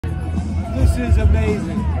This is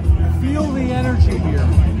amazing. Feel the energy here.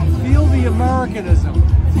 Feel the Americanism.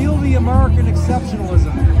 Feel the American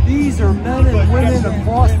exceptionalism. These are men and women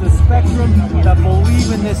across the spectrum that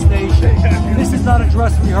believe in this nation. This is not a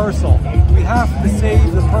dress rehearsal. We have to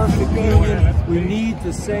save the perfect union. We need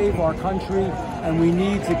to save our country, and we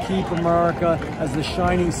need to keep America as the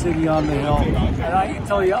shining city on the hill. And I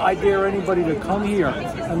tell you, I dare anybody to come here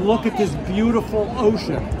and look at this beautiful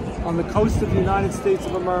ocean on the coast of the United States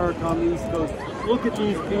of America on the East Coast. Look at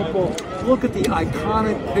these people. Look at the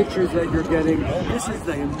iconic pictures that you're getting. This is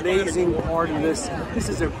the amazing part of this. This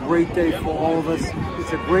is a great day for all of us.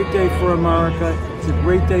 It's a great day for America. It's a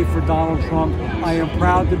great day for Donald Trump. I am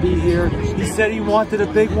proud to be here. He said he wanted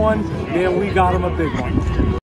a big one. Man, we got him a big one.